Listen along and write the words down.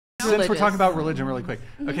Since we're talking about religion really quick.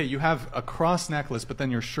 Okay, you have a cross necklace, but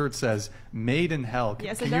then your shirt says "Made in Hell."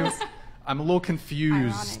 Yes, it does. I'm a little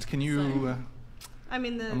confused. Ironic. Can you... I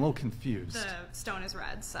mean, I'm a little confused. The stone is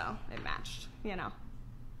red, so it matched, you know.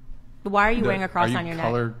 But why are you wearing a cross on your neck? Are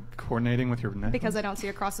you color coordinating with your neck? Because I don't see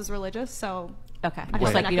a cross as religious, so... Okay. I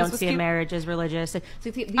Just thought like you don't necklace see was a cute. marriage as religious. So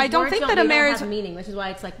I don't think that a marriage have a meaning. This is why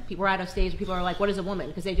it's like we're at a stage where people are like, "What is a woman?"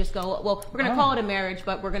 Because they just go, "Well, we're going to call it a marriage,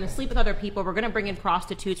 but we're going to sleep with other people. We're going to bring in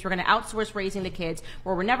prostitutes. We're going to outsource raising the kids,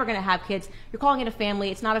 or we're never going to have kids." You're calling it a family.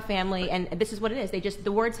 It's not a family, and this is what it is.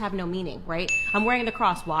 The words have no meaning, right? I'm wearing the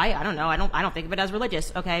cross. Why? I don't know. I don't think of it as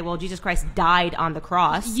religious. Okay. Well, Jesus Christ died on the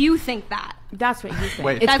cross. You think that. That's what you think.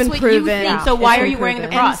 Wait. It's That's been what proven. you think. Yeah. So why are you wearing the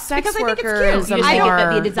And cross? sex Because I think it's workers cute. You are think more,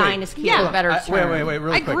 that the design is cute. Yeah. a better Wait, term.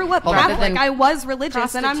 really I quick. grew up Hold on. Catholic. I was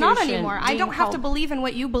religious, and I'm not Prostitution, anymore. I being don't have to called- believe in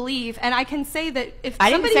what you believe, and I can say that if I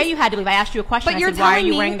didn't somebody's- say you had to believe. I asked you a question. But I you're said, why are telling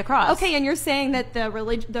you me, wearing the cross? Okay, and you're saying that the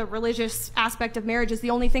religious aspect of marriage is the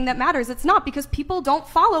only thing that matters. It's not, because people don't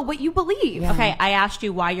follow what you believe. Okay, I asked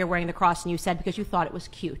you why you're wearing the cross, and you said because you thought it was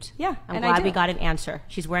cute. Yeah, I'm and I glad do. we got an answer.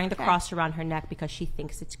 She's wearing the Okay. cross around her neck because she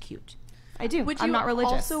thinks it's cute. I do. Would I'm you not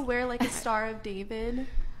religious. also wear like a Star of David?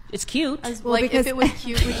 It's cute. Well, like if it was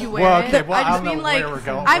cute, would you wear Well, it? okay, well, I I just don't know mean like where we're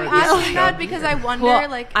going, I'm where this is asking that going. because I wonder. Well,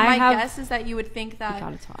 like I my have- guess is that you would think that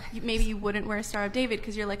gotta talk. maybe you wouldn't wear a Star of David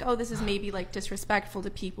because you're like, oh, this is maybe like disrespectful to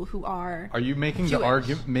people who are. Are you making the Jewish.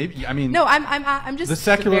 argument? Maybe. I mean, No, I'm just. the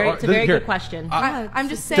secular. It's a very here, good question. I'm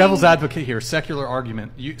just saying. Devil's advocate here. Secular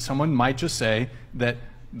argument. Someone might just say that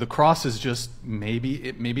the cross is just maybe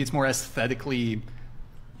it's more aesthetically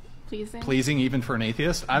pleasing even for an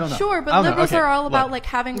atheist. I don't know. Sure, I but don't know. liberals Okay, are all about look. like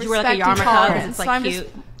having Would you wear, respect like, a and yarmulke 'cause tolerance. it's, So like, I'm just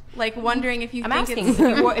cute? like wondering if you I'm think asking,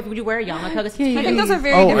 it's. would you wear a yarmulke? I think those are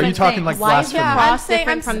very Oh, different are you talking things. like Why is the blasphemy? Yeah, cross I'm saying-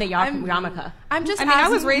 different from the I'm- yarmulke? I'm just. I mean, I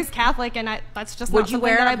was asking- raised Catholic, and that's just Would not you something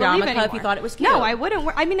wear that a I believe yarmulke anymore. if you thought it was cute? No, I wouldn't.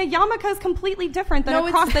 A yarmulke is completely different than No,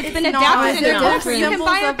 a cross it's that's been not. adapted They're into culture. You symbols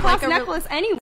can buy a of, cross like, a necklace anywhere.